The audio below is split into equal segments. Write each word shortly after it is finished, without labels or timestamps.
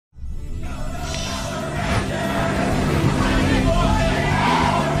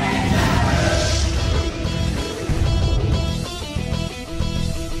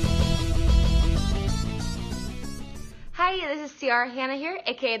Ciara Hanna here,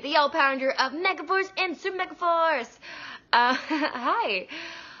 aka the Yellow Pounder of Megaforce and Super Megaforce. Hi.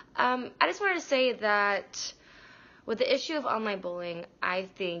 I just wanted to say that with the issue of online bullying, I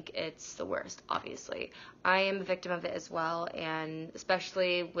think it's the worst, obviously. I am a victim of it as well, and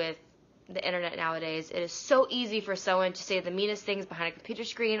especially with the internet nowadays, it is so easy for someone to say the meanest things behind a computer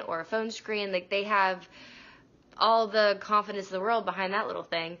screen or a phone screen. Like, they have all the confidence in the world behind that little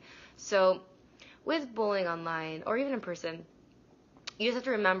thing. So with bullying online or even in person, you just have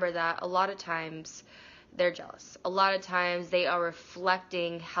to remember that a lot of times they're jealous. A lot of times they are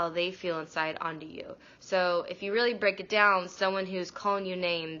reflecting how they feel inside onto you. So if you really break it down, someone who's calling you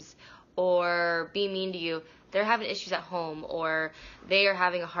names or being mean to you, they're having issues at home, or they are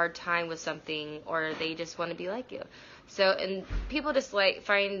having a hard time with something, or they just want to be like you. So, and people just like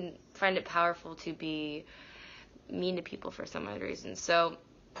find it powerful to be mean to people for some odd reason. So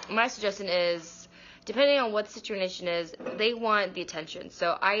my suggestion is, depending on what the situation is, they want the attention.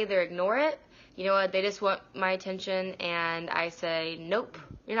 So I either ignore it, you know what, they just want my attention, and I say, nope,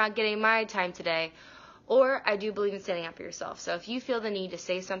 you're not getting my time today. Or I do believe in standing up for yourself. So if you feel the need to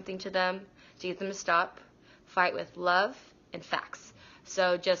say something to them, to get them to stop, fight with love and facts.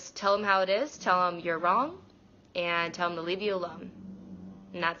 So just tell them how it is, tell them you're wrong, and tell them to leave you alone.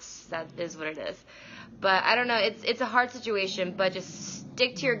 And that is what it is. But I don't know, it's a hard situation, but just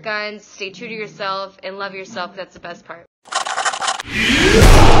stick to your guns, stay true to yourself, and love yourself. That's the best part.